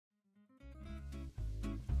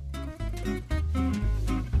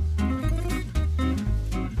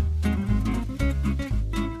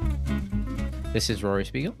This is Rory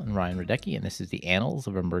Spiegel and Ryan Radecki, and this is the Annals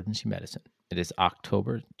of Emergency Medicine. It is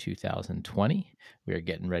October 2020. We are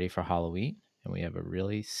getting ready for Halloween, and we have a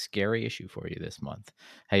really scary issue for you this month.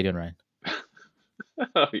 How you doing, Ryan?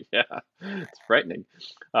 Oh yeah, it's frightening.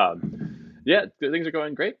 Yeah, things are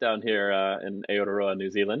going great down here in Aotearoa, New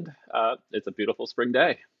Zealand. It's a beautiful spring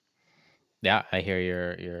day. Yeah, I hear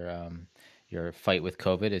your fight with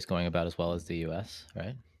COVID is going about as well as the U.S.,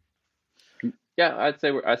 right? Yeah, I'd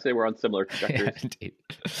say we're on similar Yeah, trajectories. indeed.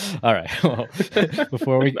 All right. Well,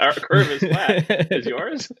 before we Our curve is flat. Is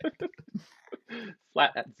yours?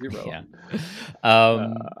 Flat at zero. yeah,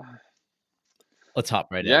 um, Uh, let's hop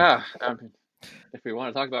right in. yeah, I mean, if we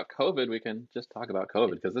want to talk about COVID, we can just talk about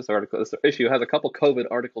COVID because this issue has a couple COVID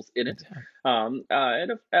articles in it. Yeah.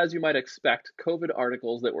 And as you might expect, COVID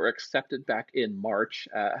articles that were accepted back in March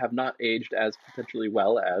have not aged as potentially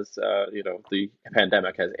well as the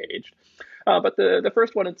pandemic has aged. But the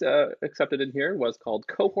first one it's accepted in here was called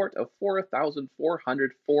Cohort of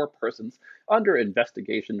 4,404 persons under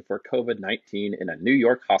investigation for COVID-19 in a New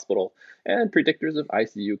York hospital and predictors of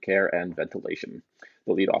ICU care and ventilation.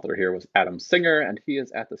 The lead author here was Adam Singer, and he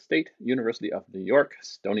is at the State University of New York,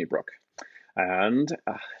 Stony Brook. And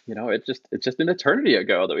it's just an eternity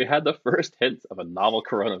ago that we had the first hints of a novel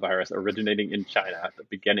coronavirus originating in China at the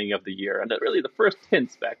beginning of the year, and really the first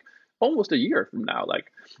hints back almost a year from now,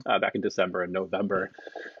 like back in December and November,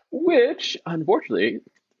 which unfortunately.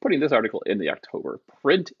 Putting this article in the October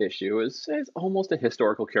print issue is almost a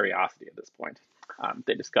historical curiosity at this point.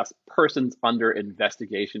 They discuss persons under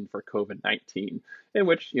investigation for COVID-19, in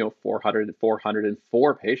which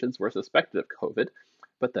 404 patients were suspected of COVID,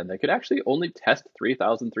 but then they could actually only test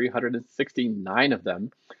 3,369 of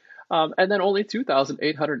them, and then only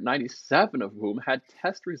 2,897 of whom had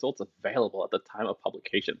test results available at the time of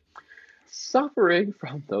publication, suffering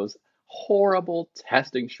from those horrible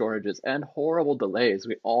testing shortages and horrible delays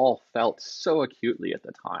we all felt so acutely at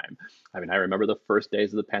the time. I mean, I remember the first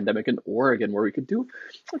days of the pandemic in Oregon where we could do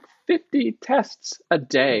like 50 tests a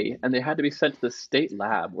day and they had to be sent to the state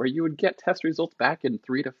lab where you would get test results back in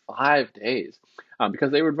 3 to 5 days,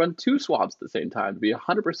 because they would run two swabs at the same time to be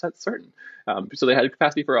 100% certain. So they had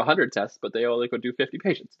capacity for 100 tests, but they only could do 50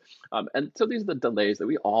 patients. And so these are the delays that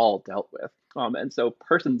we all dealt with. And so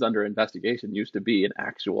persons under investigation used to be an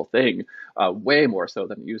actual thing, way more so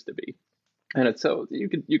than it used to be. And it's so you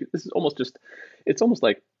can this is almost just it's almost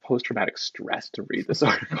like post-traumatic stress to read this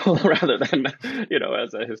article rather than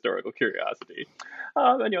as a historical curiosity.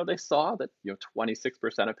 And they saw that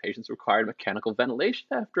 26% of patients required mechanical ventilation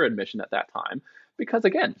after admission at that time because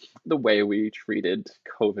again the way we treated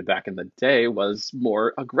COVID back in the day was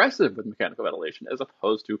more aggressive with mechanical ventilation as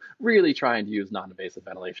opposed to really trying to use non-invasive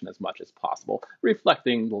ventilation as much as possible,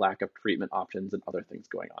 reflecting the lack of treatment options and other things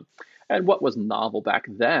going on. And what was novel back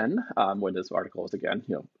then, when this article was again,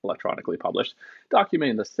 electronically published,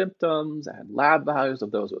 documenting the symptoms and lab values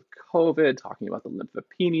of those with COVID, talking about the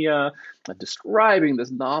lymphopenia, describing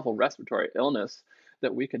this novel respiratory illness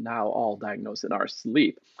that we can now all diagnose in our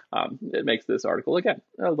sleep. It makes this article again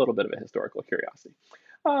a little bit of a historical curiosity.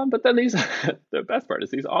 But then the best part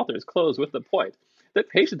is these authors close with the point that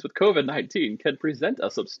patients with COVID-19 can present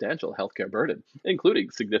a substantial healthcare burden, including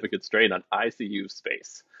significant strain on ICU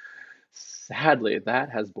space. Sadly, that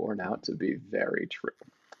has borne out to be very true.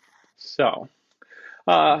 So,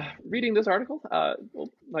 reading this article, well,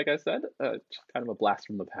 like I said, kind of a blast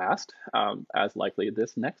from the past, as likely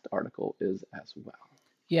this next article is as well.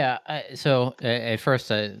 Yeah. So at first,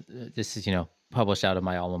 this is published out of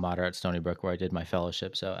my alma mater at Stony Brook, where I did my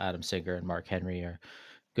fellowship. So Adam Singer and Mark Henry are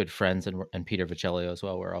good friends, and Peter Vicellio as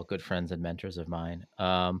well. We're all good friends and mentors of mine.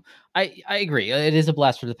 I agree. It is a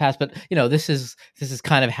blast from the past, but this is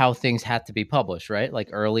kind of how things had to be published, right? Like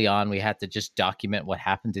early on, we had to just document what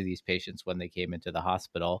happened to these patients when they came into the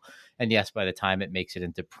hospital. And yes, by the time it makes it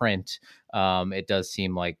into print, it does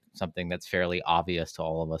seem like something that's fairly obvious to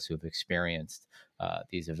all of us who've experienced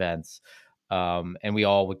these events. And we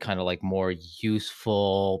all would kind of like more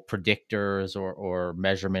useful predictors or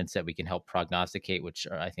measurements that we can help prognosticate, which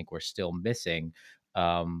I think we're still missing.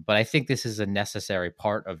 But I think this is a necessary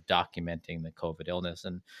part of documenting the COVID illness,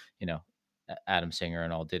 and you know, Adam Singer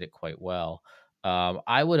and all did it quite well.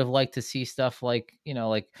 I would have liked to see stuff like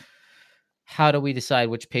like how do we decide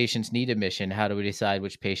which patients need admission? How do we decide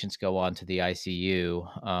which patients go on to the ICU?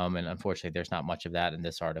 And unfortunately, there's not much of that in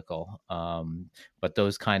this article. But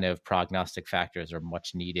those kind of prognostic factors are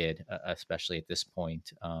much needed, especially at this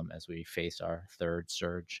point as we face our third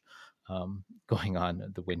surge going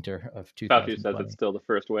on the winter of Fauci says it's 2020. still the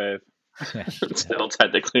first wave. Yeah, Still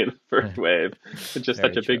technically in the first yeah. wave. It's just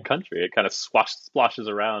such Very a big true. country. It kind of splashes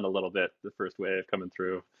around a little bit, the first wave coming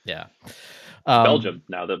through. Yeah. Belgium,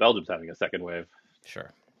 now that Belgium's having a second wave.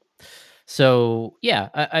 Sure. So yeah,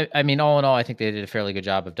 I mean, all in all, I think they did a fairly good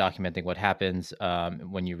job of documenting what happens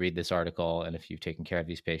when you read this article, and if you've taken care of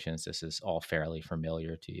these patients, this is all fairly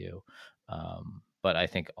familiar to you. But I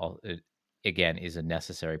think all it, again, is a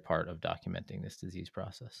necessary part of documenting this disease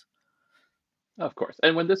process. Of course.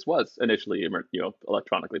 And when this was initially,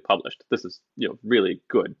 electronically published, this is, really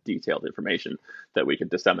good, detailed information that we could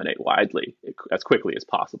disseminate widely as quickly as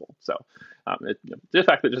possible. So, the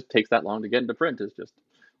fact that it just takes that long to get into print is just,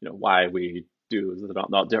 why we do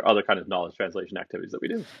there are other kind of knowledge translation activities that we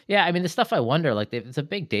do. Yeah, I mean, the stuff I wonder, like, it's a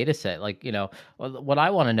big data set. Like, what I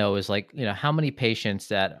want to know is like, how many patients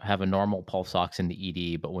that have a normal pulse ox in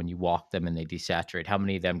the ED, but when you walk them and they desaturate, how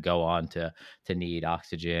many of them go on to need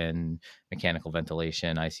oxygen, mechanical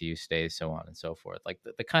ventilation, ICU stays, so on and so forth. Like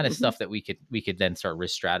the kind of Hmm. stuff that we could then start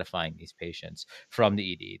risk stratifying these patients from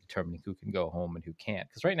the ED, determining who can go home and who can't.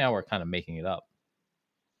 Because right now we're kind of making it up.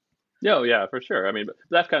 Yeah, oh, yeah, for sure. I mean, but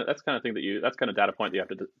that's kind of thing that's kind of data point that you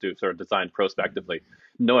have to do sort of design prospectively,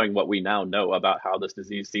 knowing what we now know about how this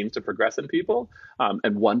disease seems to progress in people,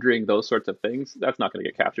 and wondering those sorts of things. That's not going to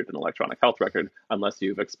get captured in an electronic health record unless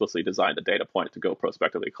you've explicitly designed a data point to go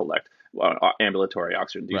prospectively collect ambulatory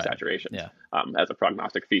oxygen Right. desaturations Yeah. as a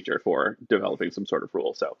prognostic feature for developing some sort of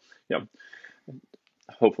rule. So, you know,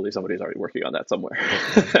 hopefully somebody's already working on that somewhere.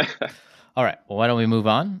 Hopefully. All right. Well, why don't we move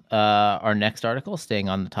on? Our next article, staying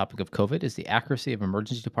on the topic of COVID, is the accuracy of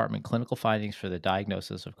emergency department clinical findings for the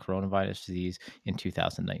diagnosis of coronavirus disease in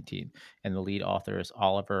 2019. And the lead author is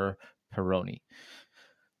Oliver Peroni.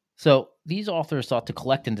 So these authors sought to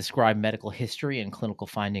collect and describe medical history and clinical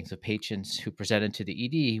findings of patients who presented to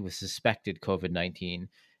the ED with suspected COVID-19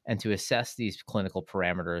 and to assess these clinical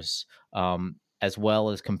parameters, as well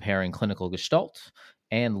as comparing clinical gestalt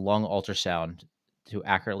and lung ultrasound to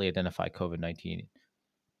accurately identify COVID-19.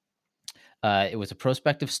 It was a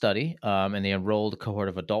prospective study, and they enrolled a cohort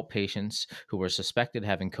of adult patients who were suspected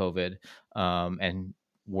having COVID, and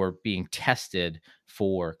were being tested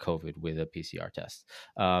for COVID with a PCR test.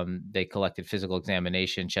 They collected physical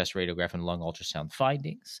examination, chest radiograph, and lung ultrasound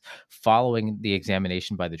findings. Following the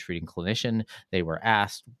examination by the treating clinician, they were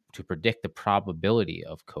asked to predict the probability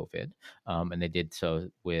of COVID, and they did so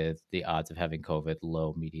with the odds of having COVID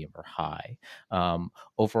low, medium, or high.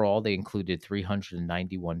 Overall, they included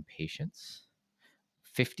 391 patients.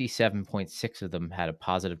 57.6 of them had a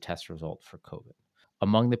positive test result for COVID.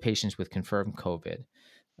 Among the patients with confirmed COVID,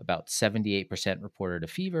 about 78% reported a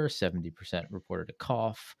fever, 70% reported a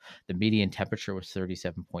cough. The median temperature was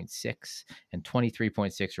 37.6, and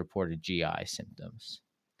 23.6 reported GI symptoms.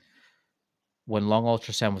 When lung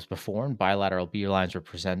ultrasound was performed, bilateral B lines were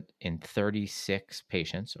present in 36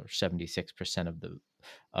 patients, or 76%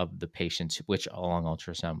 of the patients which a lung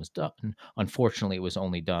ultrasound was done. Unfortunately, it was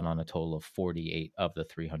only done on a total of 48 of the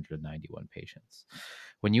 391 patients.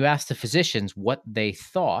 When you asked the physicians what they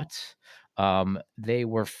thought, they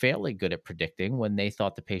were fairly good at predicting. When they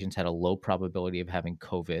thought the patients had a low probability of having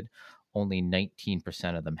COVID, only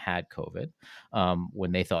 19% of them had COVID.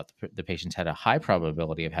 When they thought the patients had a high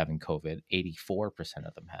probability of having COVID, 84%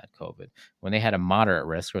 of them had COVID. When they had a moderate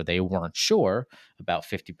risk or they weren't sure, about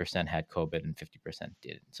 50% had COVID and 50%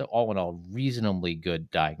 didn't. So all in all, reasonably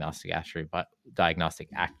good diagnostic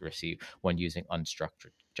accuracy when using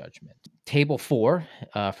unstructured judgment. Table 4,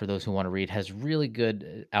 for those who want to read, has really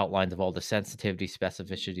good outlines of all the sensitivity,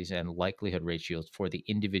 specificities, and likelihood ratios for the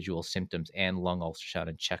individual symptoms and lung ultrasound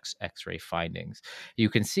and chest X-ray findings. You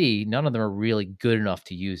can see none of them are really good enough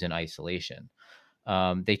to use in isolation.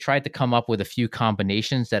 They tried to come up with a few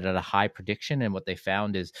combinations that had a high prediction, and what they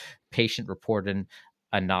found is patient reported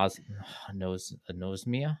anosmia.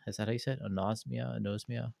 Is that how you said it? Anosmia?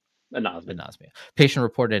 Anosmia. Anosmia. Patient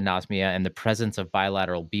reported anosmia and the presence of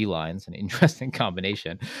bilateral B lines, an interesting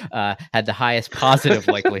combination, had the highest positive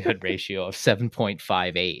likelihood ratio of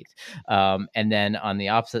 7.58. And then on the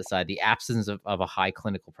opposite side, the absence of a high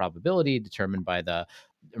clinical probability determined by the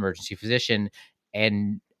emergency physician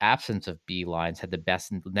and absence of B lines had the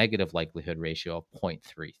best negative likelihood ratio of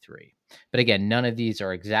 0.33. But again, none of these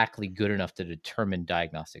are exactly good enough to determine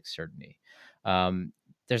diagnostic certainty.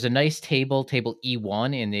 There's a nice table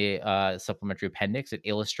E1 in the supplementary appendix. It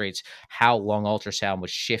illustrates how lung ultrasound would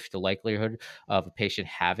shift the likelihood of a patient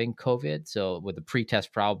having COVID. So, with a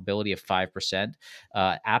pretest probability of 5%,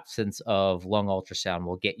 absence of lung ultrasound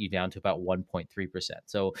will get you down to about 1.3%.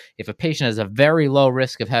 So, if a patient has a very low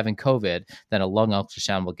risk of having COVID, then a lung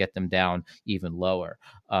ultrasound will get them down even lower.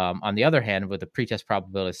 On the other hand, with a pretest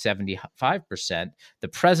probability of 75%, the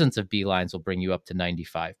presence of B lines will bring you up to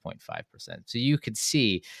 95.5%. So you could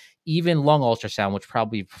see even lung ultrasound, which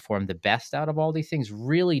probably performed the best out of all these things,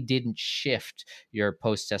 really didn't shift your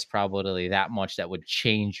post test probability that much that would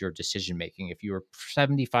change your decision making. If you were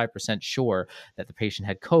 75% sure that the patient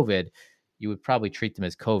had COVID, you would probably treat them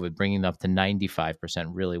as COVID. Bringing them up to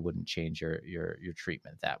 95% really wouldn't change your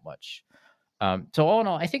treatment that much. So all in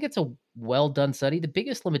all, I think it's a well done study. The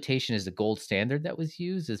biggest limitation is the gold standard that was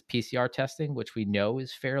used is PCR testing, which we know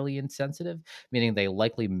is fairly insensitive, meaning they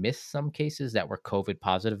likely missed some cases that were COVID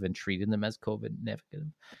positive and treated them as COVID negative.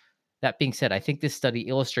 That being said, I think this study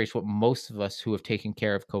illustrates what most of us who have taken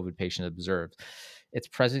care of COVID patients observed. Its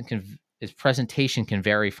presentation can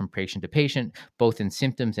vary from patient to patient, both in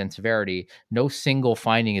symptoms and severity. No single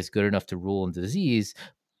finding is good enough to rule in disease,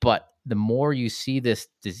 but the more you see this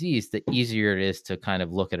disease, the easier it is to kind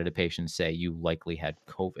of look at a patient and say you likely had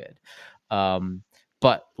COVID. Um,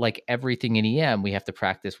 but like everything in EM, we have to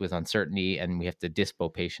practice with uncertainty and we have to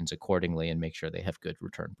dispo patients accordingly and make sure they have good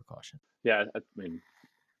return precaution. Yeah, I mean,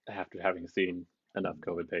 after having seen enough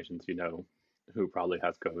COVID patients, you know who probably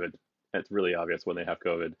has COVID. It's really obvious when they have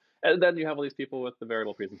COVID. And then you have all these people with the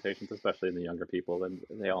variable presentations, especially in the younger people, and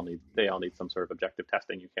they all need some sort of objective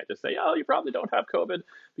testing. You can't just say, oh, you probably don't have COVID,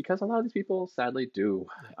 because a lot of these people sadly do,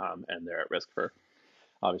 and they're at risk for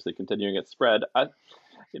obviously continuing its spread. I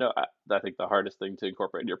think the hardest thing to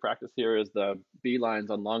incorporate in your practice here is the B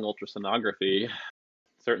lines on lung ultrasonography.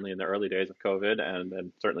 Certainly in the early days of COVID,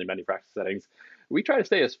 and certainly many practice settings, we try to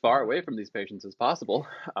stay as far away from these patients as possible.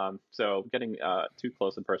 So getting too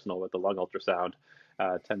close and personal with the lung ultrasound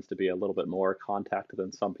tends to be a little bit more contact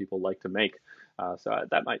than some people like to make. So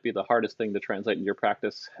that might be the hardest thing to translate in your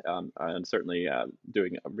practice, and certainly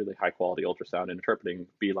doing a really high quality ultrasound and interpreting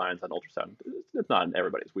B lines on ultrasound, it's not in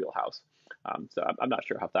everybody's wheelhouse. So I'm not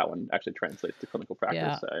sure how that one actually translates to clinical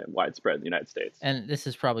Yeah, practice widespread in the United States. and this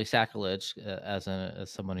is probably sacrilege as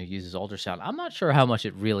someone who uses ultrasound. I'm not sure how much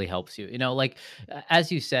it really helps you. Like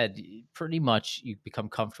as you said, pretty much you become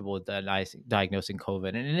comfortable with diagnosing COVID,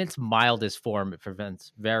 and in its mildest form, it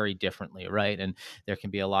prevents very differently, right? And there can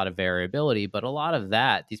be a lot of variability, but a lot of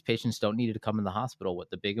that, these patients don't need to come in the hospital. What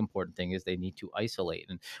the big important thing is, they need to isolate,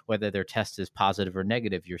 and whether their test is positive or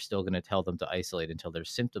negative, you're still going to tell them to isolate until their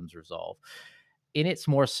symptoms resolve. In its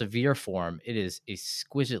more severe form, it is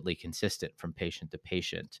exquisitely consistent from patient to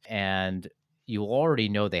patient. And you already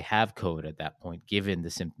know they have COVID at that point, given the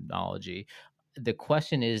symptomology. The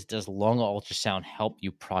question is, does lung ultrasound help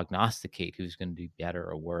you prognosticate who's going to do better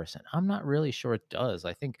or worse? And I'm not really sure it does.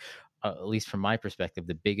 I think, at least from my perspective,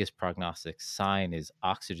 the biggest prognostic sign is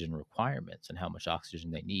oxygen requirements and how much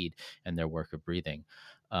oxygen they need and their work of breathing.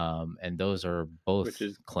 And those are both Which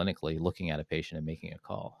is clinically looking at a patient and making a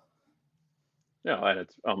call. and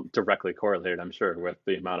it's directly correlated, I'm sure, with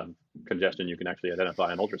the amount of congestion you can actually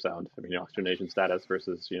identify on ultrasound. I mean, oxygenation status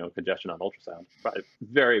versus congestion on ultrasound. Probably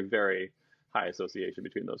very, very high association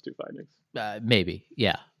between those two findings. Maybe,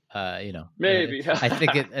 yeah. Maybe. I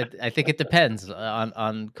think it depends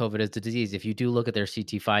on COVID as a disease. If you do look at their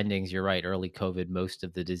CT findings, you're right. Early COVID, most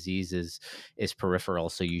of the disease is peripheral,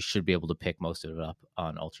 so you should be able to pick most of it up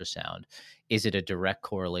on ultrasound. Is it a direct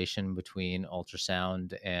correlation between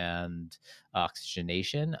ultrasound and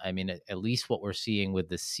oxygenation? I mean, at least what we're seeing with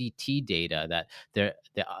the CT data, that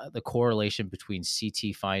the correlation between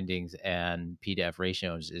CT findings and P to F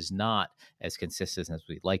ratios is not as consistent as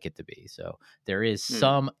we'd like it to be. So there is Hmm.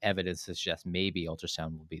 some evidence to suggest maybe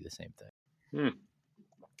ultrasound will be the same thing. Hmm.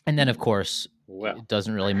 And then, of course, Well. it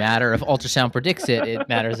doesn't really matter if ultrasound predicts it. It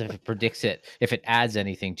matters if it predicts it, if it adds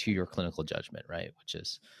anything to your clinical judgment, right? Which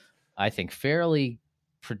is, I think, fairly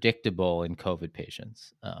predictable in COVID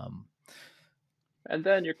patients. And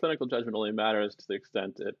then your clinical judgment only matters to the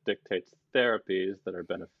extent it dictates therapies that are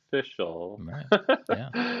beneficial Right.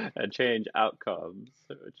 Yeah. and change outcomes,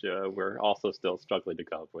 which we're also still struggling to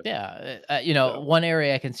come up with. Yeah. So, One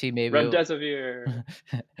area I can see maybe remdesivir.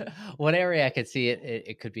 one area I could see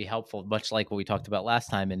it could be helpful, much like what we talked about last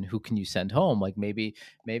time, and who can you send home? Like maybe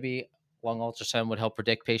lung ultrasound would help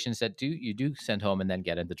predict patients that you do send home and then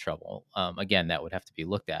get into trouble. Again, that would have to be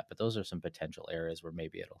looked at, but those are some potential areas where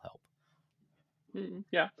maybe it'll help.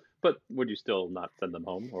 Yeah, but would you still not send them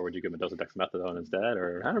home, or would you give them a dose of dexamethasone instead?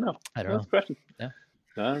 Or I don't know. I don't That's know. the question. Yeah,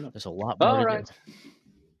 I don't know. there's a lot more All to do. right.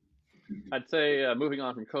 I'd say moving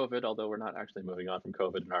on from COVID, although we're not actually moving on from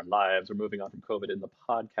COVID in our lives, we're moving on from COVID in the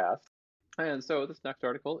podcast. And so this next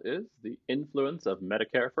article is the influence of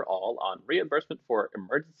Medicare for All on reimbursement for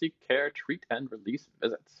emergency care treat and release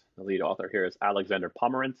visits. The lead author here is Alexander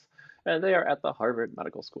Pomerantz, and they are at the Harvard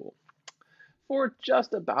Medical School. For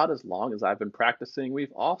just about as long as I've been practicing,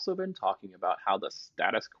 we've also been talking about how the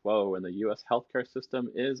status quo in the US healthcare system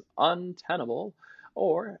is untenable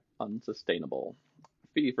or unsustainable.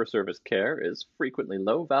 Fee for service care is frequently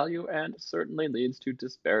low value and certainly leads to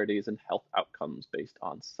disparities in health outcomes based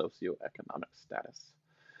on socioeconomic status.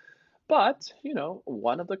 But,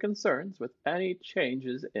 one of the concerns with any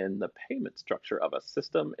changes in the payment structure of a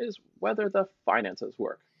system is whether the finances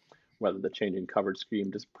work, whether the changing coverage scheme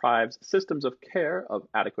deprives systems of care of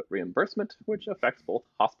adequate reimbursement, which affects both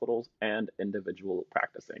hospitals and individual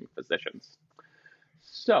practicing physicians.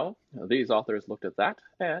 So, these authors looked at that,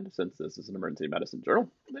 and since this is an emergency medicine journal,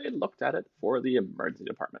 they looked at it for the emergency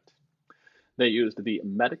department. They used the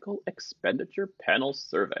Medical Expenditure Panel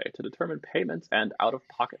Survey to determine payments and out of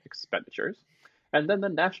pocket expenditures, and then the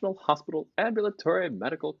National Hospital Ambulatory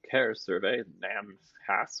Medical Care Survey,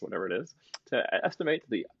 NAMHAS, whatever it is, to estimate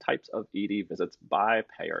the types of ED visits by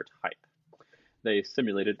payer type. They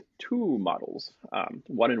simulated two models,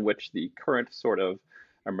 one in which the current sort of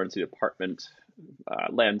emergency department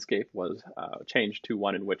landscape was changed to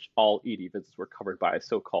one in which all ED visits were covered by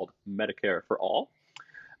so called Medicare for All,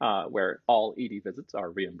 where all ED visits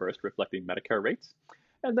are reimbursed reflecting Medicare rates,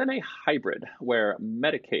 and then a hybrid where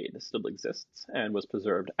Medicaid still exists and was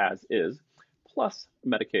preserved as is, plus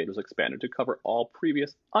Medicaid was expanded to cover all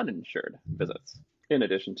previous uninsured visits, in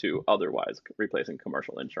addition to otherwise replacing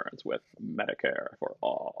commercial insurance with Medicare for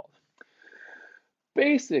all.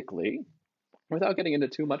 Basically, without getting into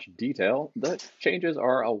too much detail, the changes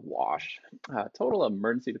are a wash. Total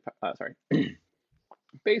emergency, sorry,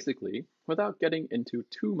 Basically, without getting into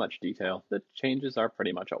too much detail, the changes are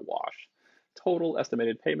pretty much a wash. Total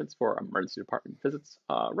estimated payments for emergency department visits,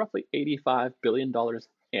 roughly $85 billion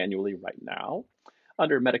annually right now.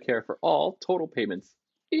 Under Medicare for All, total payments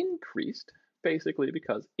increased basically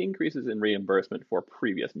because increases in reimbursement for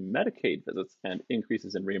previous Medicaid visits and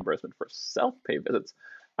increases in reimbursement for self pay visits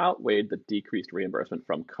outweighed the decreased reimbursement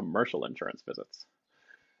from commercial insurance visits.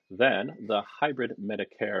 Then, the hybrid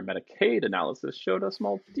Medicare Medicaid analysis showed a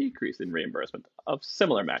small decrease in reimbursement of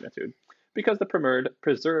similar magnitude because the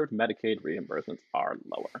preserved Medicaid reimbursements are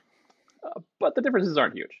lower. But the differences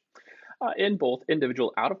aren't huge. In both,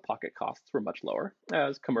 individual out of pocket costs were much lower,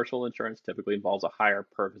 as commercial insurance typically involves a higher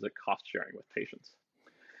per visit cost sharing with patients.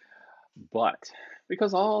 But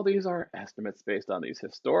because all these are estimates based on these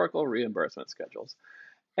historical reimbursement schedules,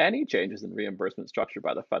 any changes in reimbursement structure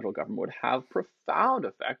by the federal government would have profound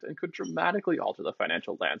effect and could dramatically alter the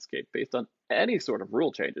financial landscape based on any sort of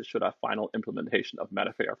rule changes should a final implementation of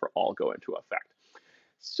Medicare for All go into effect.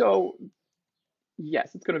 So,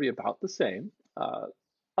 yes, it's going to be about the same,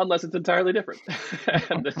 unless it's entirely different.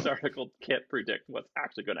 And this article can't predict what's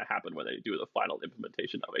actually going to happen when they do the final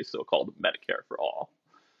implementation of a so-called Medicare for All.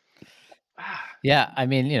 Yeah, I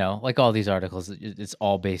mean, like all these articles, it's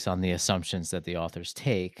all based on the assumptions that the authors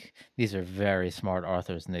take. These are very smart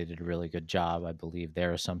authors, and they did a really good job. I believe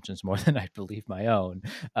their assumptions more than I believe my own.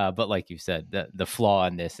 But like you said, the flaw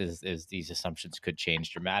in this is these assumptions could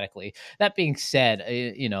change dramatically. That being said,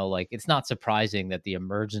 like it's not surprising that the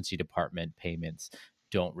emergency department payments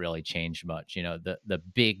don't really change much. The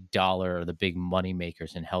big dollar or the big money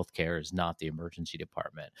makers in healthcare is not the emergency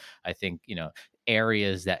department. I think,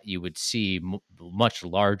 areas that you would see much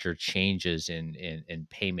larger changes in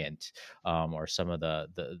payment, or some of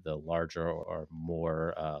the larger or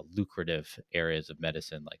more lucrative areas of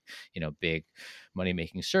medicine, like big money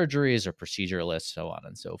making surgeries or procedure lists, so on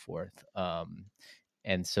and so forth.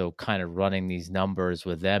 And so, kind of running these numbers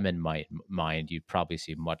with them in mind, you'd probably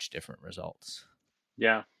see much different results.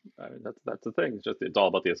 Yeah, that's the thing. It's all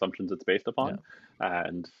about the assumptions it's based Yeah. upon,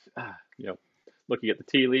 and looking at the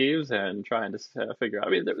tea leaves and trying to figure out. I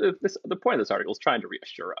mean, the point of this article is trying to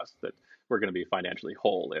reassure us that we're going to be financially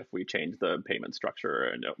whole if we change the payment structure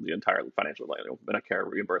and the entire financial Medicare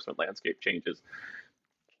reimbursement landscape changes.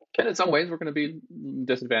 And in some ways, we're going to be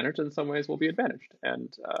disadvantaged, and in some ways, we'll be advantaged.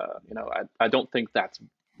 And I don't think that's.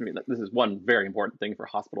 I mean, this is one very important thing for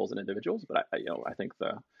hospitals and individuals, but I think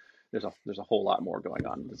there's a whole lot more going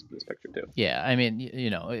on in this picture too. Yeah, I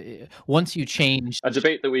mean, once you change, A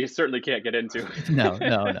debate that we certainly can't get into no,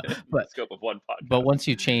 no, no, in the but scope of one But podcast. once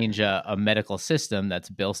you change a medical system that's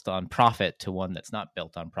built on profit to one that's not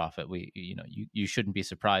built on profit, you shouldn't be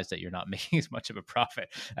surprised that you're not making as much of a profit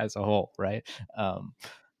as a whole, right? Um,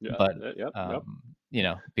 Yeah. but Yep.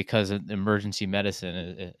 because emergency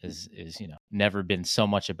medicine is never been so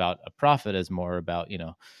much about a profit as more about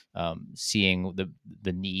seeing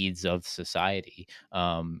the needs of society.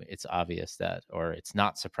 It's obvious that, or it's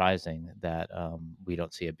not surprising that we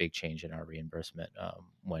don't see a big change in our reimbursement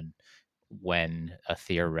when a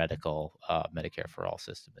theoretical Medicare for all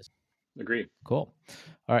system is. Agree. Cool.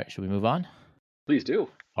 All right, should we move on? Please do.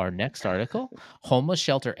 Our next article, homeless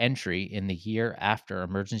shelter entry in the year after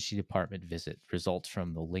emergency department visit results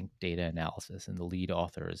from the linked data analysis, and the lead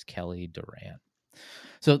author is Kelly Duran.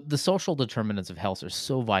 So, the social determinants of health are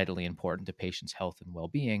so vitally important to patients' health and well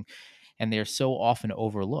being, and they are so often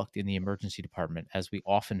overlooked in the emergency department as we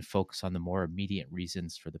often focus on the more immediate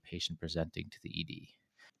reasons for the patient presenting to the ED.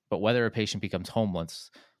 But whether a patient becomes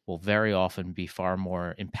homeless will very often be far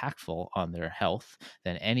more impactful on their health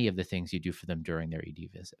than any of the things you do for them during their ED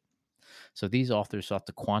visit. So, these authors sought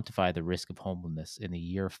to quantify the risk of homelessness in the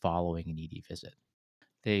year following an ED visit.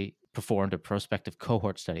 They performed a prospective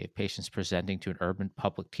cohort study of patients presenting to an urban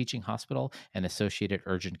public teaching hospital and associated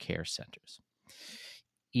urgent care centers.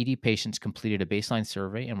 ED patients completed a baseline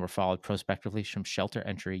survey and were followed prospectively from shelter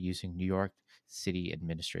entry using New York City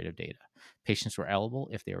administrative data. Patients were eligible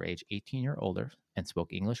if they were age 18 or older and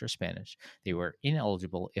spoke English or Spanish. They were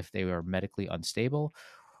ineligible if they were medically unstable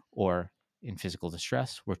or in physical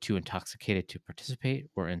distress, were too intoxicated to participate,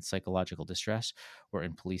 were in psychological distress, were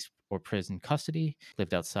in police or prison custody,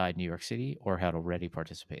 lived outside New York City, or had already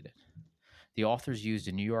participated. The authors used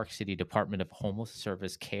a New York City Department of Homeless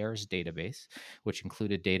Service CARES database, which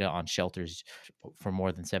included data on shelters for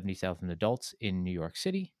more than 70,000 adults in New York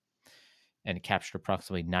City, and it captured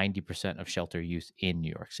approximately 90% of shelter use in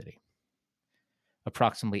New York City.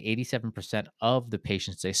 Approximately 87% of the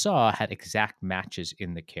patients they saw had exact matches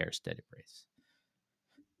in the CARES database.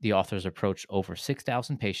 The authors approached over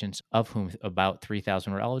 6,000 patients, of whom about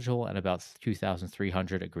 3,000 were eligible and about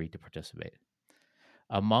 2,300 agreed to participate.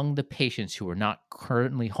 Among the patients who were not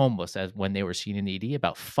currently homeless as when they were seen in ED,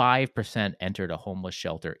 about 5% entered a homeless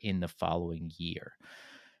shelter in the following year.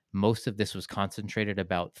 Most of this was concentrated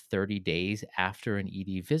about 30 days after an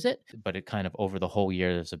ED visit, but it kind of over the whole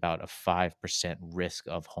year, there's about a 5% risk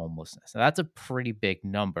of homelessness. Now, that's a pretty big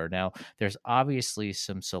number. Now, there's obviously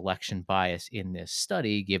some selection bias in this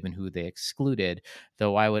study, given who they excluded,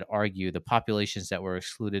 though I would argue the populations that were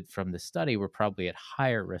excluded from the study were probably at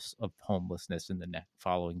higher risk of homelessness in the next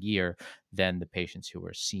following year than the patients who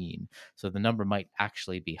were seen. So the number might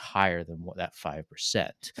actually be higher than what that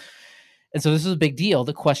 5%. And so this is a big deal.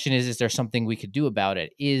 The question is there something we could do about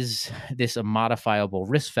it? Is this a modifiable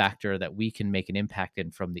risk factor that we can make an impact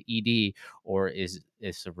in from the ED, or is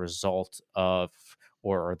this a result of,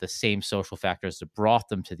 or are the same social factors that brought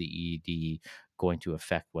them to the ED going to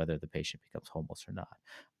affect whether the patient becomes homeless or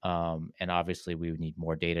not? And obviously, we would need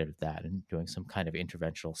more data of that and doing some kind of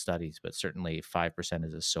interventional studies, but certainly 5%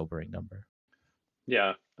 is a sobering number.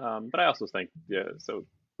 Yeah, but I also think, yeah, so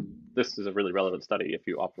this is a really relevant study if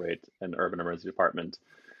you operate an urban emergency department,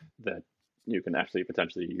 that you can actually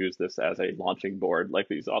potentially use this as a launching board, like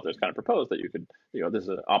these authors kind of propose that you could, this is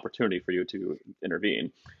an opportunity for you to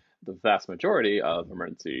intervene. The vast majority of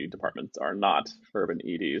emergency departments are not urban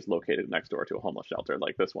EDs located next door to a homeless shelter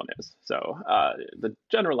like this one is. So the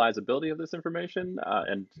generalizability of this information,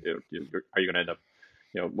 and are you going to end up,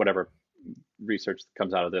 whatever research that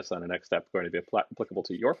comes out of this on the next step going to be applicable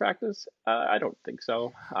to your practice? I don't think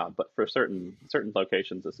so. But for certain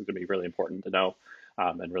locations, this is going to be really important to know,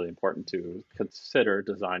 and really important to consider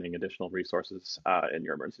designing additional resources in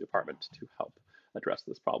your emergency department to help address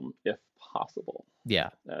this problem if possible. Yeah.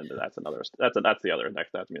 And that's the other next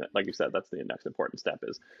step. I mean, like you said, that's the next important step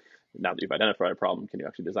is now that you've identified a problem, can you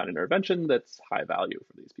actually design an intervention that's high value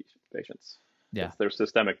for these patients? Yeah. There's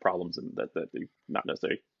systemic problems that you not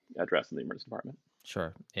necessarily address in the emergency department.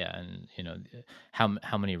 Sure. Yeah, and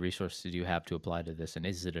how many resources do you have to apply to this, and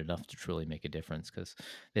is it enough to truly make a difference? Because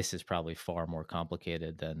this is probably far more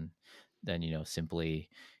complicated than simply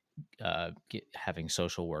having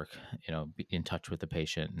social work. Be in touch with the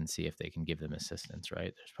patient and see if they can give them assistance.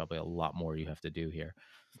 Right. There's probably a lot more you have to do here.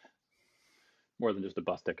 More than just a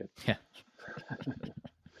bus ticket. Yeah.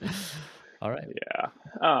 All right. Yeah.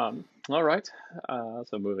 All right.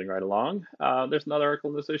 So moving right along, there's another article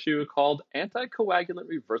in this issue called Anticoagulant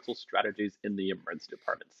Reversal Strategies in the Emergency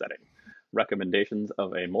Department Setting. Recommendations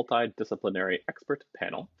of a Multidisciplinary Expert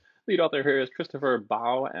Panel. Lead author here is Christopher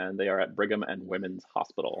Bow, and they are at Brigham and Women's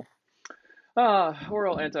Hospital.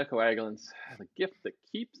 Oral anticoagulants, the gift that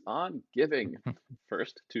keeps on giving.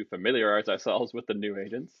 First, to familiarize ourselves with the new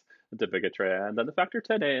agents, the dabigatran, and then the factor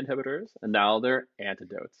Xa inhibitors, and now their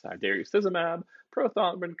antidotes, idarucizumab,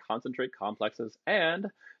 prothrombin concentrate complexes, and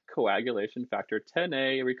coagulation factor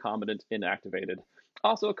Xa recombinant inactivated,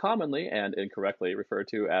 also commonly and incorrectly referred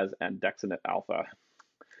to as andexanet alpha.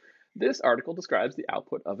 This article describes the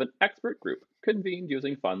output of an expert group convened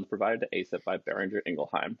using funds provided to ACIP by Boehringer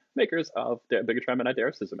Ingelheim, makers of dabigatran and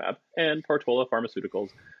idarucizumab, and Portola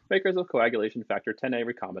Pharmaceuticals, makers of coagulation factor Xa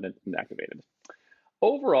recombinant inactivated.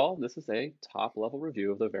 Overall, this is a top level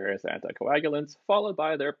review of the various anticoagulants, followed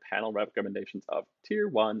by their panel recommendations of Tier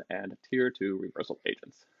 1 and Tier 2 reversal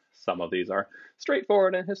agents. Some of these are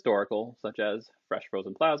straightforward and historical, such as fresh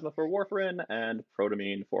frozen plasma for warfarin and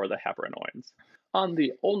protamine for the heparinoids. On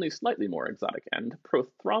the only slightly more exotic end,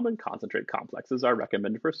 prothrombin concentrate complexes are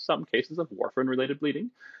recommended for some cases of warfarin related bleeding,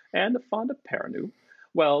 and fondaparinux,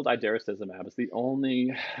 well, idarucizumab is the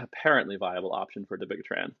only apparently viable option for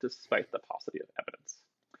dabigatran, despite the paucity of evidence.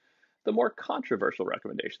 The more controversial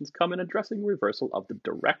recommendations come in addressing reversal of the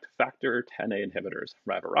direct factor 10A inhibitors,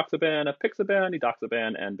 rivaroxaban, apixaban,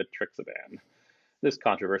 edoxaban, and betrixaban. This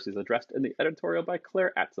controversy is addressed in the editorial by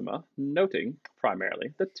Claire Atzema, noting,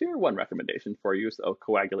 primarily, the Tier 1 recommendation for use of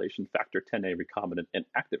coagulation factor 10A recombinant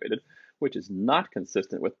inactivated, which is not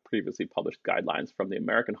consistent with previously published guidelines from the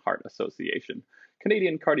American Heart Association,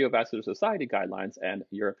 Canadian Cardiovascular Society guidelines, and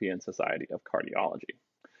European Society of Cardiology.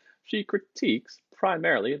 She critiques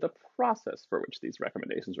primarily the process for which these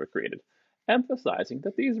recommendations were created, emphasizing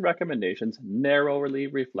that these recommendations narrowly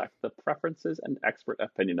reflect the preferences and expert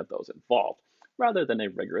opinion of those involved, rather than a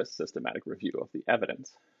rigorous systematic review of the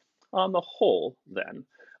evidence. On the whole, then,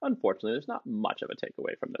 unfortunately, there's not much of a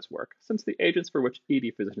takeaway from this work, since the agents for which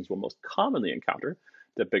ED physicians will most commonly encounter,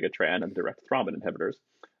 dabigatran and direct thrombin inhibitors,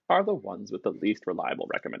 are the ones with the least reliable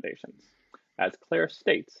recommendations. As Claire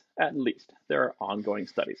states, at least, there are ongoing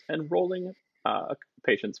studies enrolling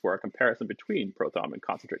patients for a comparison between prothrombin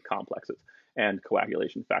concentrate complexes and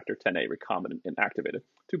coagulation factor 10A recombinant inactivated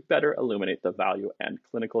to better illuminate the value and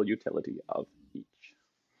clinical utility of each.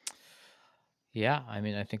 Yeah, I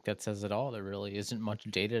mean, I think that says it all. There really isn't much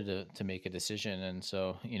data to make a decision. And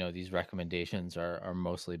so, these recommendations are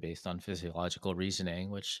mostly based on physiological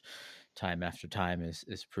reasoning, which time after time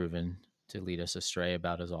is proven to lead us astray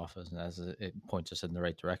about as often as it points us in the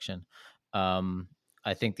right direction. Um,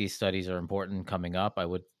 I think these studies are important coming up.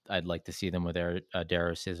 I'd like to see them with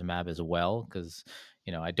darosizumab as well, because,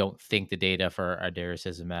 I don't think the data for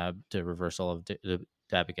darosizumab to reversal of the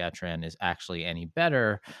dabigatran is actually any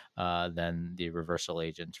better than the reversal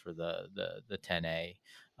agents for the 10A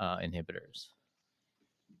inhibitors.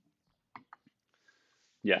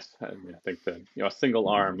 Yes, I think that a single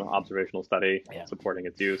arm observational study Yeah. supporting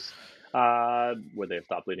its use. Would they have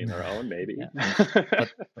stopped bleeding their own? Maybe. Yeah.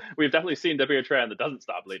 But We've definitely seen dabigatran that doesn't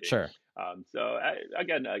stop bleeding. sure. I think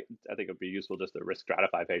it would be useful just to risk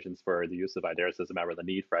stratify patients for the use of idarucizumab or the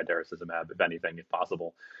need for idarucizumab, if anything, if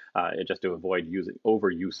possible, just to avoid using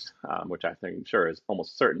overuse, which I think sure is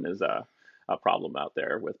almost certain is a problem out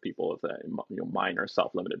there with people with minor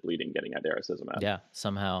self-limited bleeding getting idarucizumab. Yeah.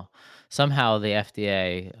 Somehow the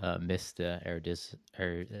FDA missed the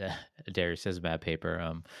darosizumab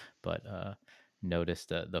paper, but noticed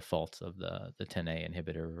the faults of the 10A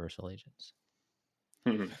inhibitor reversal agents.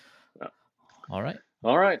 Mhm. All right.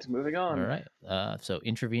 All right, moving All on. right. So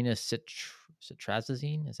intravenous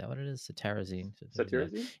citrazine, is that what it is? Cetirizine.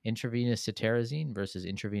 Cetirizine? Intravenous cetirizine versus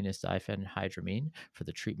intravenous diphenhydramine for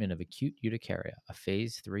the treatment of acute urticaria, a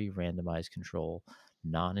phase 3 randomized control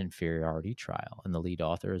non-inferiority trial. And the lead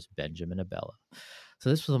author is Benjamin Abella.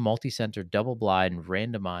 So this was a multi-center, double-blind,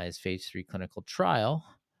 randomized phase 3 clinical trial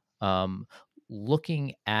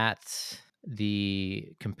looking at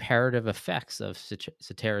the comparative effects of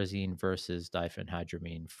cetirizine versus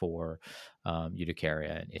diphenhydramine for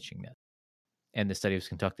urticaria and itchiness. And the study was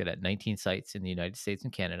conducted at 19 sites in the United States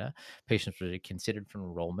and Canada. Patients were considered for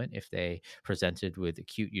enrollment if they presented with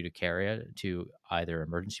acute urticaria to either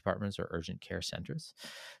emergency departments or urgent care centers.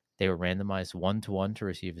 They were randomized 1-to-1 to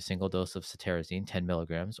receive a single dose of cetirizine, 10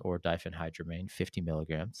 milligrams, or diphenhydramine, 50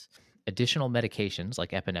 milligrams. Additional medications like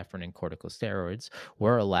epinephrine and corticosteroids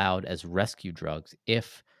were allowed as rescue drugs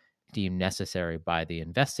if deemed necessary by the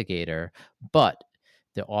investigator, but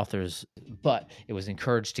it was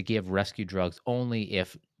encouraged to give rescue drugs only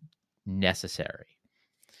if necessary.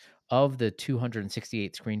 Of the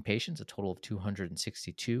 268 screened patients, a total of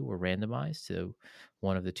 262 were randomized to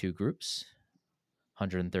one of the two groups,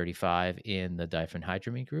 135 in the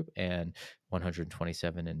diphenhydramine group and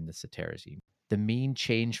 127 in the cetirizine. The mean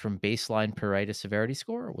change from baseline pruritus severity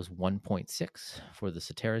score was 1.6 for the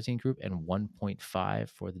cetirizine group and 1.5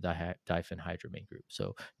 for the diphenhydramine group.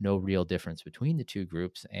 So no real difference between the two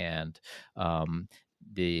groups, and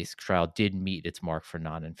this trial did meet its mark for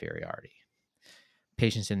non-inferiority.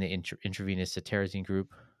 Patients in the intravenous cetirizine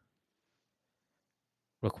group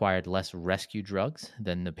required less rescue drugs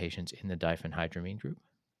than the patients in the diphenhydramine group.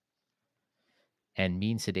 And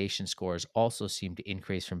mean sedation scores also seem to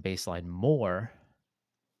increase from baseline more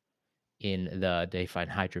in the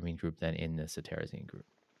diphenhydramine group than in the cetirizine group.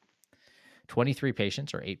 23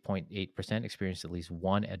 patients, or 8.8%, experienced at least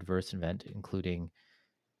one adverse event, including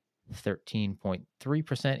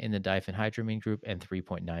 13.3% in the diphenhydramine group, and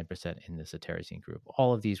 3.9% in the cetirizine group.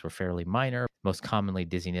 All of these were fairly minor, most commonly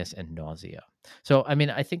dizziness and nausea. So, I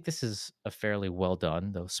mean, I think this is a fairly well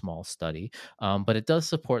done, though small study, but it does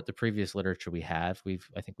support the previous literature we have.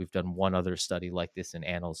 I think we've done one other study like this in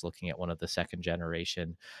Annals, looking at one of the second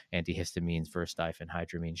generation antihistamines versus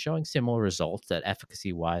diphenhydramine, showing similar results. That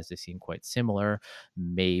efficacy wise, they seem quite similar.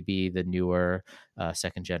 Maybe the newer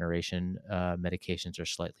second generation medications are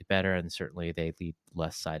slightly better, and certainly they lead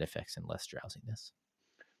less side effects and less drowsiness.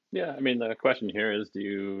 Yeah, I mean, the question here is,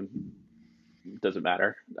 does it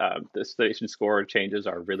matter? The station score changes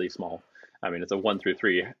are really small. I mean, it's a 1 through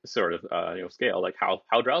 3 sort of scale. Like how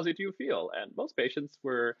drowsy do you feel? And most patients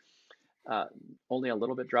were uh, only a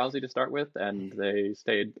little bit drowsy to start with, and they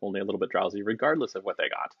stayed only a little bit drowsy regardless of what they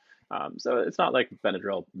got. So it's not like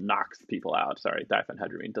Benadryl knocks people out. Sorry,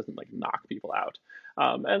 diphenhydramine doesn't like knock people out.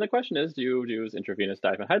 And the question is, do you use intravenous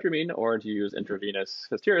diphenhydramine or do you use intravenous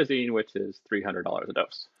cetirizine, which is $300 a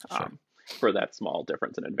dose, Sure. for that small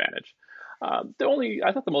difference in advantage? I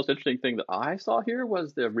thought the most interesting thing that I saw here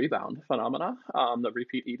was the rebound phenomena, the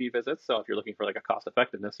repeat ED visits. So if you're looking for like a cost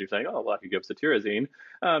effectiveness, you're saying, oh, well, I could give cetirizine,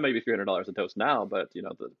 maybe $300 a dose now, but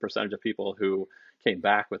the percentage of people who came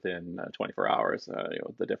back within 24 hours,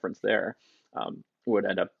 the difference there, would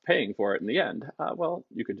end up paying for it in the end. Well,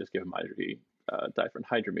 you could just give them IV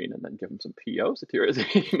diphenhydramine and then give them some PO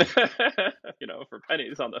cetirizine, for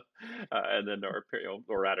pennies on the, and then or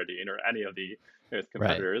loratadine or any of the Right.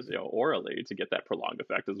 competitors, orally to get that prolonged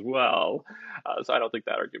effect as well. So I don't think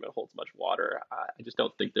that argument holds much water. I just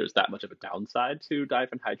don't think there's that much of a downside to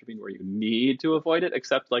diphenhydramine where you need to avoid it,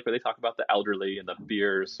 except like when they talk about the elderly and the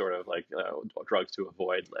beers sort of like drugs to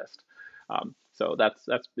avoid list. So that's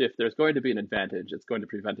if there's going to be an advantage, it's going to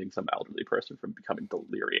be preventing some elderly person from becoming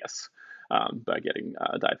delirious by getting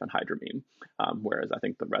diphenhydramine, whereas I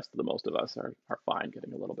think the rest of the most of us are fine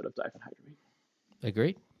getting a little bit of diphenhydramine.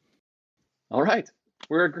 Agreed. All right,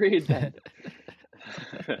 we're agreed then.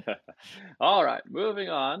 All right, moving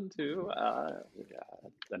on to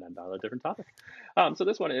another different topic. So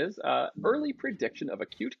this one is early prediction of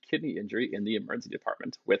acute kidney injury in the emergency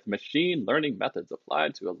department with machine learning methods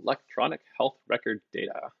applied to electronic health record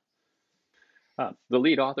data. The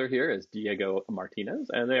lead author here is Diego Martinez,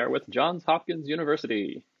 and they are with Johns Hopkins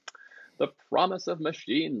University. The promise of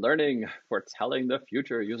machine learning foretelling the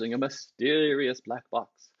future using a mysterious black box.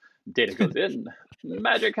 Data goes in,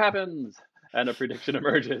 magic happens, and a prediction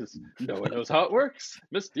emerges. No one knows how it works.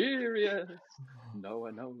 Mysterious. No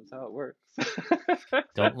one knows how it works.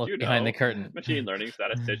 Don't look behind the curtain. Machine learning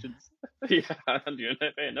statisticians, yeah, you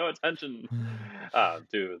pay no attention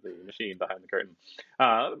to the machine behind the curtain.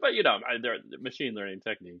 But machine learning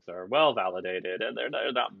techniques are well validated, and they're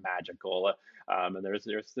not magical. And there's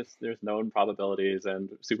known probabilities and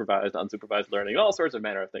supervised, unsupervised learning, all sorts of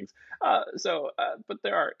manner of things. But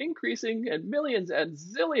there are increasing and millions and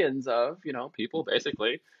zillions of people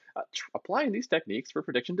basically applying these techniques for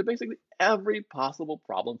prediction to basically every possible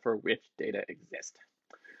problem for which data exist.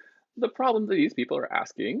 The problem that these people are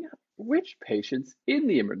asking: which patients in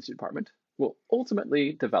the emergency department will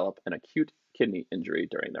ultimately develop an acute kidney injury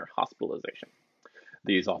during their hospitalization?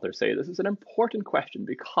 These authors say this is an important question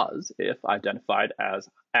because, if identified as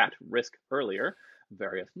at risk earlier,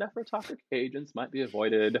 various nephrotoxic agents might be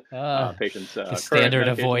avoided. Patients' The current standard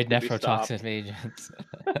medications avoid could be stopped. nephrotoxic agents.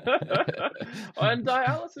 And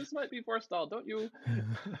dialysis might be forestalled. Don't you?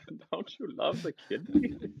 Don't you love the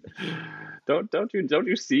kidney? Don't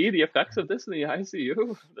you see the effects of this in the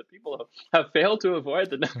ICU? That people have failed to avoid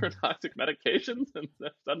the nephrotoxic medications and they're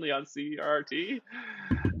suddenly on CRT.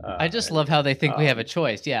 I just love how Anyway, they think we have a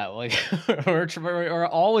choice. Yeah, like we're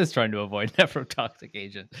always trying to avoid nephrotoxic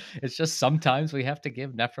agents. It's just sometimes we have to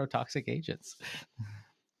give nephrotoxic agents.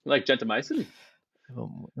 like gentamicin. We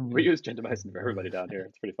Um, use gentamicin for everybody down here.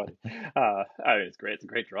 It's pretty funny. I mean, it's great. It's a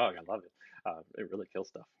great drug. I love it. It really kills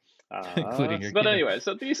stuff. Including your But kidney. anyway,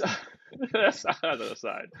 so these that's on the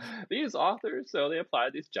side. These authors, so they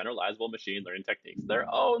applied these generalizable machine learning techniques in their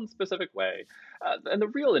own specific way. And the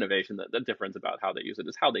real innovation, the difference about how they use it,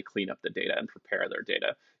 is how they clean up the data and prepare their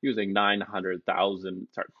data using 900,000.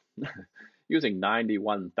 Sorry. Using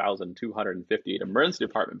 91,258 emergency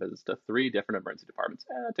department visits to 3 different emergency departments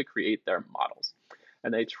to create their models.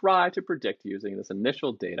 And they try to predict using this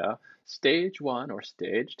initial data stage 1 or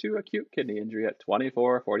stage 2 acute kidney injury at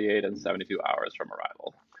 24, 48, and 72 hours from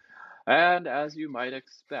arrival. And as you might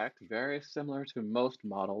expect, very similar to most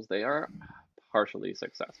models, they are partially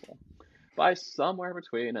successful. by somewhere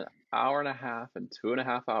between an hour and a half and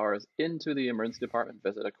 2.5 hours into the emergency department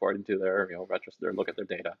visit, according to their, their look at their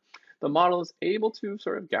data. The model is able to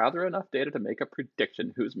sort of gather enough data to make a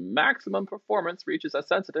prediction whose maximum performance reaches a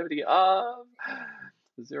sensitivity of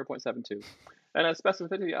 0.72 and a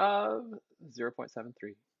specificity of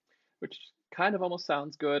 0.73, which kind of almost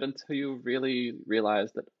sounds good until you really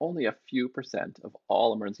realize that only a few percent of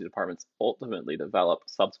all emergency departments ultimately develop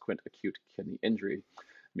subsequent acute kidney injury,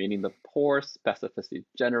 meaning the poor specificity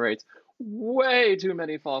generates way too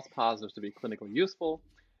many false positives to be clinically useful,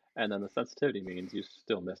 and then the sensitivity means you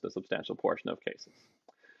still missed a substantial portion of cases.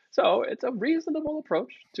 So it's a reasonable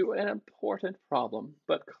approach to an important problem,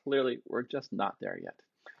 but clearly we're just not there yet.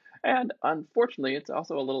 And unfortunately, it's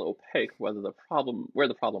also a little opaque where the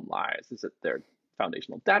problem lies. Is it their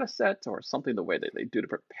foundational data set or something the way that they do to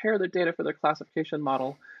prepare their data for their classification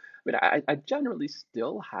model? I mean, I generally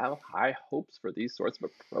still have high hopes for these sorts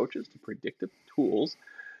of approaches to predictive tools,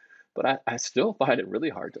 but I still find it really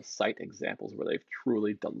hard to cite examples where they've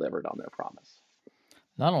truly delivered on their promise.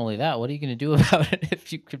 Not only that, what are you going to do about it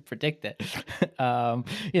if you could predict it?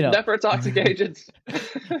 You know, Nephrotoxic agents.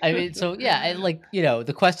 I mean, so yeah, and like,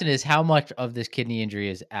 the question is how much of this kidney injury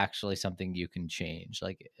is actually something you can change?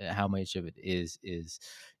 Like how much of it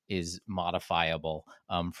is modifiable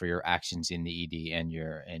for your actions in the ED and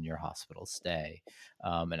your hospital stay.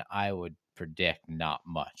 And I would predict not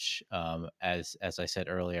much. As I said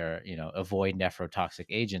earlier, avoid nephrotoxic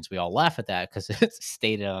agents. We all laugh at that because it's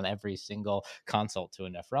stated on every single consult to a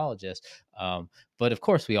nephrologist. But of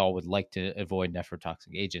course, we all would like to avoid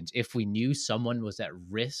nephrotoxic agents. If we knew someone was at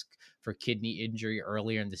risk for kidney injury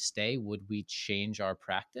earlier in the stay, would we change our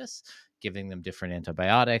practice, giving them different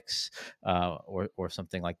antibiotics or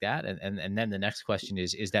something like that? And then the next question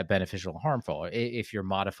is that beneficial or harmful? If you're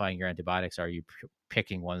modifying your antibiotics, are you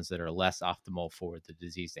picking ones that are less optimal for the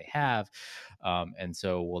disease they have? And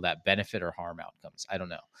so will that benefit or harm outcomes? I don't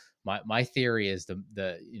know. My theory is the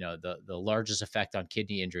largest effect on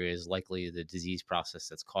kidney injury is likely the disease process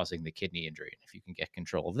that's causing the kidney injury. And if you can get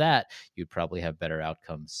control of that, you'd probably have better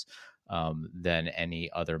outcomes than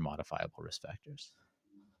any other modifiable risk factors.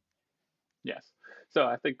 Yes. So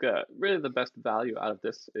I think really the best value out of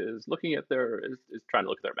this is looking at is trying to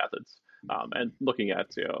look at their methods and looking at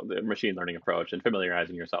the machine learning approach and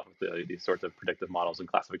familiarizing yourself with these sorts of predictive models and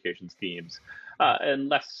classification schemes, and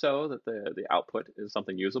less so that the output is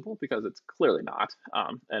something usable because it's clearly not.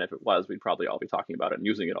 And if it was, we'd probably all be talking about it and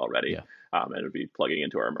using it already, Yeah. and it'd be plugging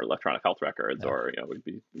into our electronic health records Yeah. or we'd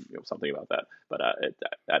be something about that. But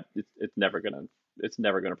it's never going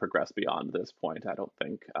to progress beyond this point, I don't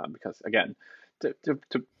think, because again,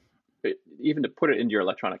 to even to put it into your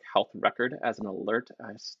electronic health record as an alert,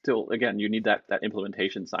 I still, again, you need that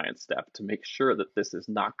implementation science step to make sure that this is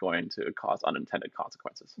not going to cause unintended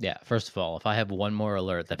consequences. Yeah. First of all, if I have one more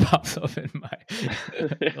alert that pops up in my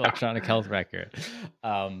Yeah. electronic health record,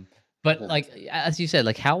 but like as you said,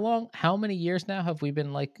 like how many years now have we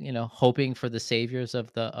been like hoping for the saviors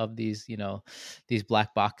of these these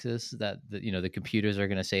black boxes that the computers are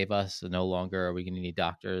going to save us. So no longer are we going to need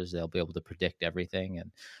doctors; they'll be able to predict everything.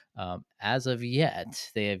 And as of yet,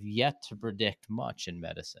 they have yet to predict much in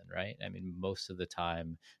medicine, right? I mean, most of the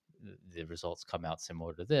time the results come out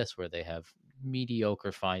similar to this, where they have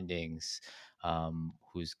mediocre findings,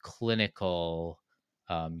 whose clinical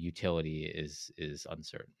utility is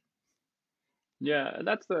uncertain. Yeah, and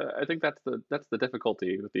I think that's the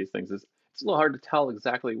difficulty with these things is it's a little hard to tell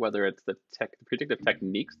exactly whether it's the predictive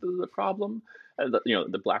techniques that are the problem, and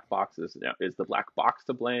the black box is the black box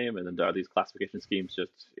to blame, and then are these classification schemes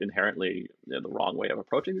just inherently the wrong way of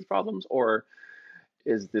approaching these problems, or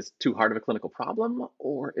is this too hard of a clinical problem,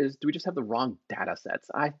 or do we just have the wrong data sets?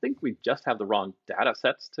 I think we just have the wrong data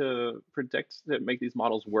sets to predict that make these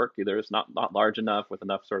models work. Either it's not large enough with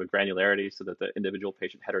enough sort of granularity so that the individual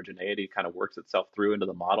patient heterogeneity kind of works itself through into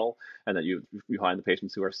the model, and that you find the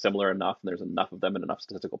patients who are similar enough and there's enough of them and enough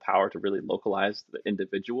statistical power to really localize the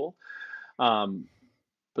individual. Um,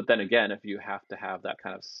 but then again, if you have to have that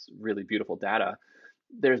kind of really beautiful data,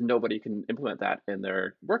 there's nobody can implement that in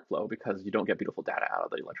their workflow because you don't get beautiful data out of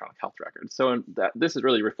the electronic health record. So that this is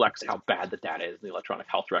really reflects how bad the data is in the electronic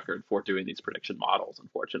health record for doing these prediction models,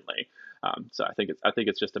 unfortunately. So I think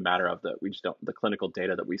it's just a matter of that we just don't the clinical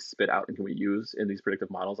data that we spit out and can we use in these predictive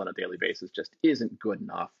models on a daily basis just isn't good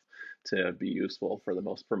enough to be useful for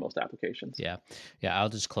most applications. Yeah, yeah. I'll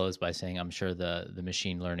just close by saying I'm sure the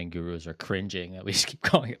machine learning gurus are cringing that we just keep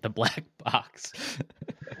calling it the black box.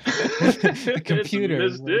 The It's computer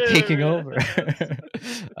is like taking mysterious.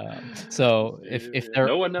 over. So if there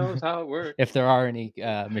No one knows how it works. if there are any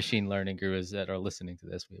machine learning gurus that are listening to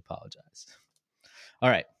this, we apologize. All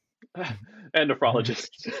right. And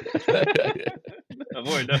nephrologists.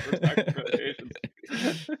 Avoid nephrotoxic medications.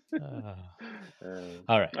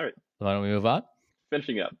 All right. All right, Why don't we move on?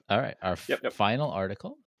 finishing up. All right. Our Yep. final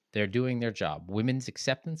article. They're doing their job. Women's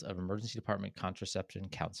acceptance of emergency department contraception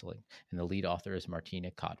counseling. And the lead author is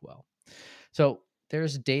Martina Codwell. So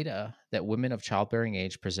there's data that women of childbearing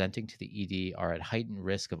age presenting to the ED are at heightened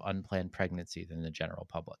risk of unplanned pregnancy than the general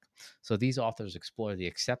public. So these authors explore the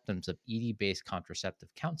acceptance of ED-based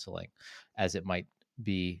contraceptive counseling as it might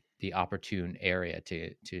be the opportune area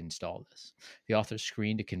to install this. The authors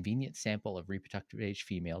screened a convenient sample of reproductive age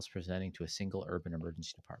females presenting to a single urban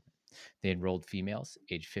emergency department. They enrolled females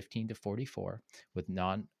aged 15 to 44 with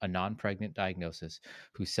a non-pregnant diagnosis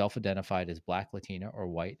who self-identified as Black, Latina, or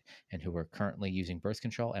white and who were currently using birth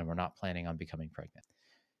control and were not planning on becoming pregnant.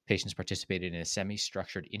 Patients participated in a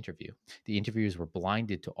semi-structured interview. The interviewers were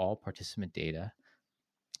blinded to all participant data.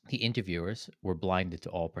 The interviewers were blinded to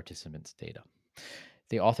all participants' data.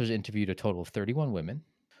 The authors interviewed a total of 31 women.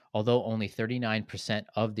 Although only 39%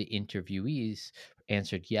 of the interviewees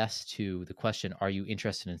answered yes to the question, are you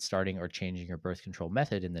interested in starting or changing your birth control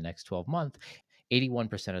method in the next 12 months,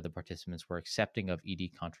 81% of the participants were accepting of ED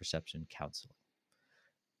contraception counseling.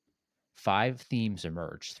 5 themes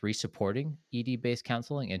emerged, 3 supporting ED-based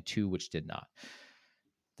counseling and 2 which did not.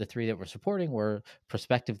 The 3 that were supporting were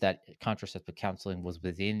perspective that contraceptive counseling was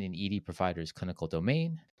within an ED provider's clinical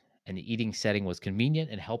domain, and the ED setting was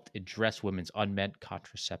convenient and helped address women's unmet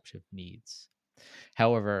contraceptive needs.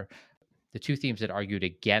 However, the 2 themes that argued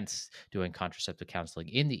against doing contraceptive counseling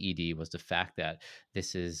in the ED was the fact that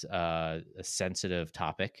this is a sensitive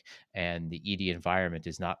topic and the ED environment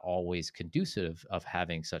is not always conducive of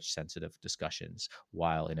having such sensitive discussions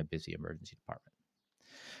while in a busy emergency department.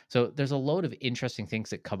 So there's a load of interesting things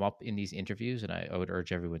that come up in these interviews, and I would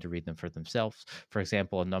urge everyone to read them for themselves. For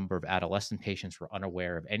example, a number of adolescent patients were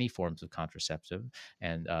unaware of any forms of contraceptive,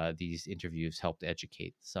 and these interviews helped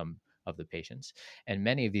educate some of the patients. And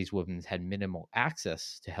many of these women had minimal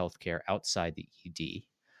access to healthcare outside the ED.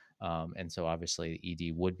 And so obviously the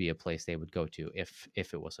ED would be a place they would go to if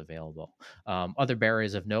it was available. Other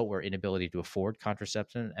barriers of note were inability to afford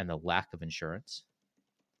contraception and the lack of insurance.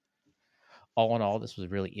 All in all, this was a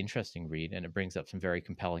really interesting read, and it brings up some very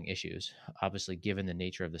compelling issues. Obviously, given the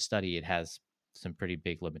nature of the study, it has some pretty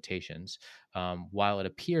big limitations. While it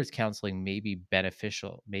appears counseling may be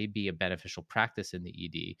a beneficial practice in the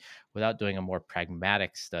ED, without doing a more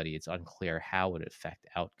pragmatic study, it's unclear how it would affect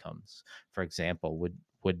outcomes. For example,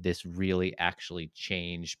 would this really actually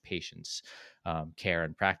change patients' care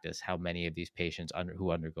and practice? How many of these patients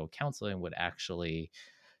who undergo counseling would actually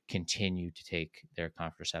continue to take their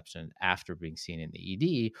contraception after being seen in the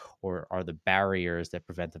ED, or are the barriers that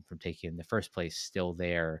prevent them from taking it in the first place still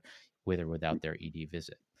there with or without their ED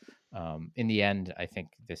visit? In the end, I think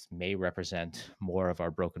this may represent more of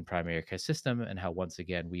our broken primary care system and how, once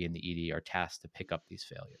again, we in the ED are tasked to pick up these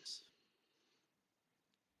failures.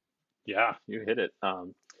 Yeah, you hit it.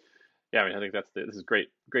 Yeah, I mean, I think this is great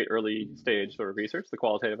early stage sort of research, the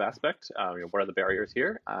qualitative aspect. What are the barriers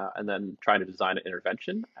here, and then trying to design an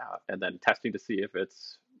intervention, and then testing to see if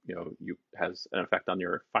it's has an effect on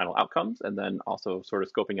your final outcomes, and then also sort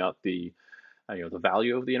of scoping out the the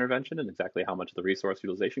value of the intervention and exactly how much the resource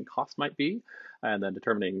utilization cost might be, and then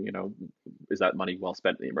determining, is that money well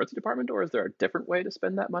spent in the emergency department, or is there a different way to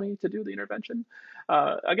spend that money to do the intervention?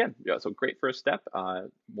 Again, so great first step.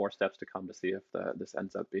 More steps to come to see if this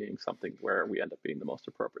ends up being something where we end up being the most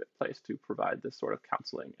appropriate place to provide this sort of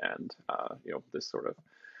counseling and this sort of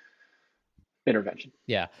intervention.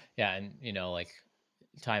 Yeah, and like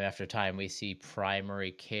time after time, we see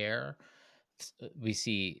primary care. We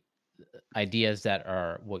see ideas that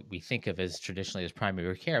are what we think of as traditionally as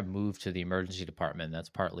primary care move to the emergency department. That's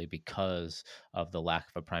partly because of the lack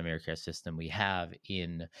of a primary care system we have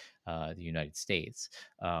in the United States.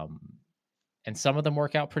 And some of them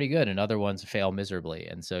work out pretty good and other ones fail miserably.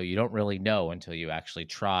 And so you don't really know until you actually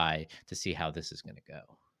try to see how this is going to go.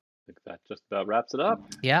 I think that just about wraps it up.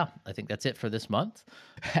 Yeah, I think that's it for this month.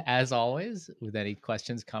 As always, with any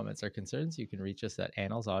questions, comments, or concerns, you can reach us at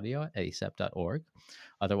annalsaudio@acep.org.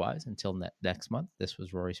 Otherwise, until next month, this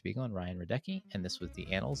was Rory Spiegel and Ryan Radecki, and this was the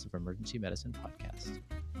Annals of Emergency Medicine podcast.